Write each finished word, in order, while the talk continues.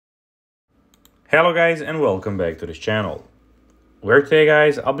Hello guys and welcome back to this channel. Where today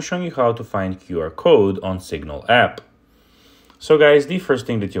guys, I'll be showing you how to find QR code on Signal app. So guys, the first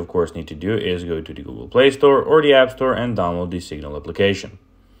thing that you of course need to do is go to the Google Play Store or the App Store and download the Signal application.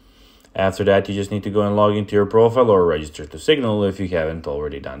 After that, you just need to go and log into your profile or register to Signal if you haven't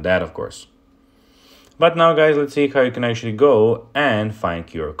already done that, of course. But now guys, let's see how you can actually go and find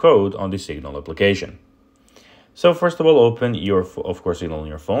QR code on the Signal application. So first of all, open your, of course, Signal on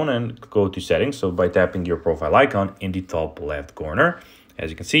your phone and go to settings. So by tapping your profile icon in the top left corner, as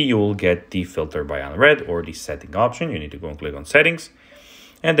you can see, you will get the filter by unread or the setting option. You need to go and click on settings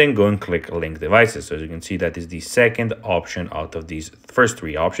and then go and click link devices. So as you can see, that is the second option out of these first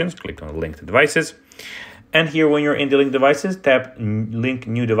three options. Click on linked devices. And here, when you're in the link devices, tap link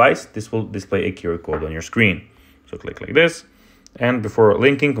new device. This will display a QR code on your screen. So click like this. And before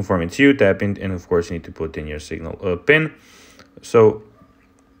linking, confirm it's you, tap in, and of course you need to put in your Signal PIN. So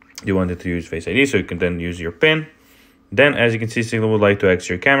you wanted to use Face ID, so you can then use your PIN. Then, as you can see, Signal would like to access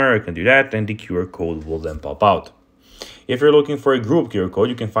your camera. You can do that, and the QR code will then pop out. If you're looking for a group QR code,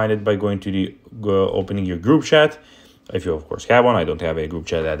 you can find it by going to the opening your group chat. If you of course have one, I don't have a group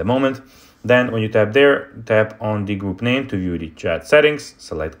chat at the moment. Then when you tap there, tap on the group name to view the chat settings,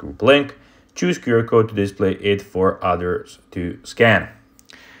 select group link. Choose QR code to display it for others to scan.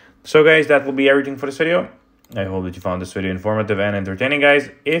 So guys, that will be everything for this video. I hope that you found this video informative and entertaining, guys.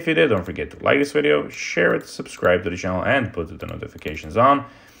 If you did, don't forget to like this video, share it, subscribe to the channel, and put the notifications on.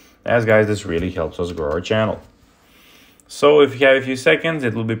 As guys, this really helps us grow our channel. So if you have a few seconds,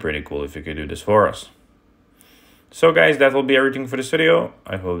 it will be pretty cool if you could do this for us. So guys, that will be everything for this video.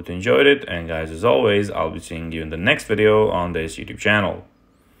 I hope you enjoyed it. And guys, as always, I'll be seeing you in the next video on this YouTube channel.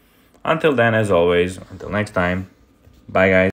 Until then, as always, until next time, bye guys.